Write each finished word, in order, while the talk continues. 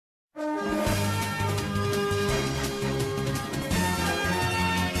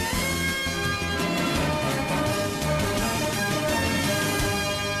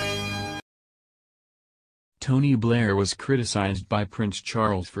Tony Blair was criticized by Prince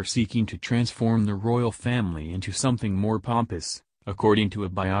Charles for seeking to transform the royal family into something more pompous, according to a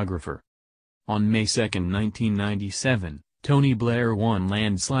biographer. On May 2, 1997, Tony Blair won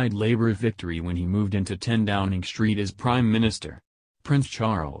landslide Labour victory when he moved into 10 Downing Street as Prime Minister. Prince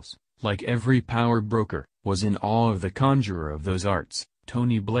Charles, like every power broker, was in awe of the conjurer of those arts,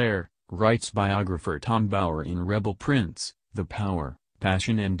 Tony Blair, writes biographer Tom Bower in Rebel Prince, The Power,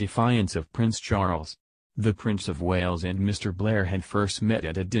 Passion and Defiance of Prince Charles. The Prince of Wales and Mr. Blair had first met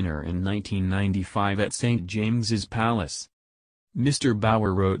at a dinner in 1995 at St. James's Palace. Mr.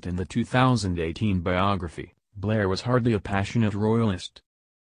 Bower wrote in the 2018 biography, Blair was hardly a passionate royalist.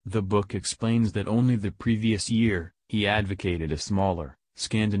 The book explains that only the previous year, he advocated a smaller,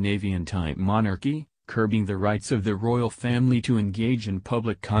 Scandinavian-type monarchy, curbing the rights of the royal family to engage in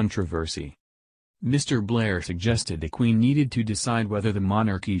public controversy. Mr. Blair suggested the Queen needed to decide whether the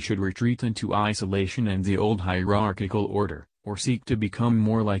monarchy should retreat into isolation and the old hierarchical order, or seek to become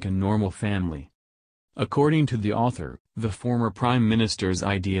more like a normal family. According to the author, the former Prime Minister's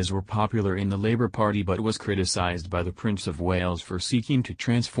ideas were popular in the Labour Party but was criticised by the Prince of Wales for seeking to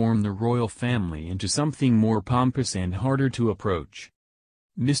transform the royal family into something more pompous and harder to approach.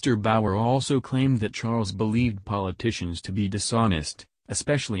 Mr. Bower also claimed that Charles believed politicians to be dishonest,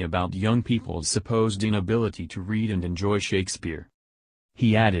 especially about young people's supposed inability to read and enjoy Shakespeare.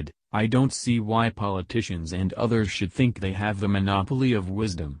 He added, "I don't see why politicians and others should think they have the monopoly of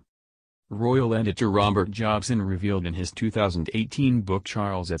wisdom." Royal editor Robert Jobson revealed in his 2018 book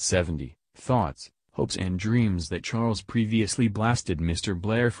Charles at 70, Thoughts, Hopes and Dreams that Charles previously blasted Mr.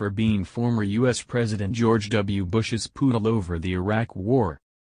 Blair for being former U.S. President George W. Bush's poodle over the Iraq War.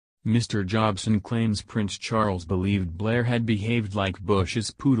 Mr. Jobson claims Prince Charles believed Blair had behaved like Bush's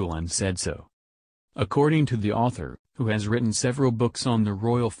poodle and said so. According to the author, who has written several books on the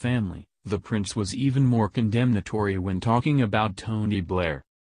royal family, the prince was even more condemnatory when talking about Tony Blair.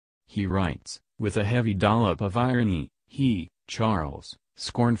 He writes, with a heavy dollop of irony, he, Charles,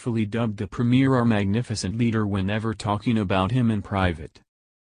 scornfully dubbed the Premier our magnificent leader whenever talking about him in private.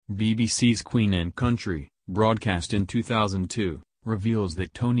 BBC's Queen and Country, broadcast in 2002, reveals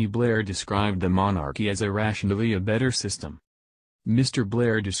that Tony Blair described the monarchy as irrationally a better system. Mr.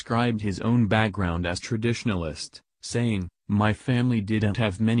 Blair described his own background as traditionalist, saying, "My family didn't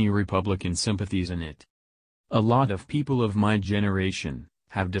have many Republican sympathies in it. A lot of people of my generation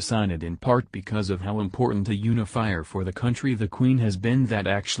have decided in part because of how important a unifier for the country the Queen has been that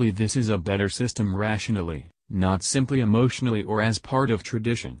actually this is a better system rationally, not simply emotionally or as part of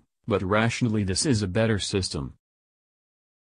tradition, but rationally this is a better system."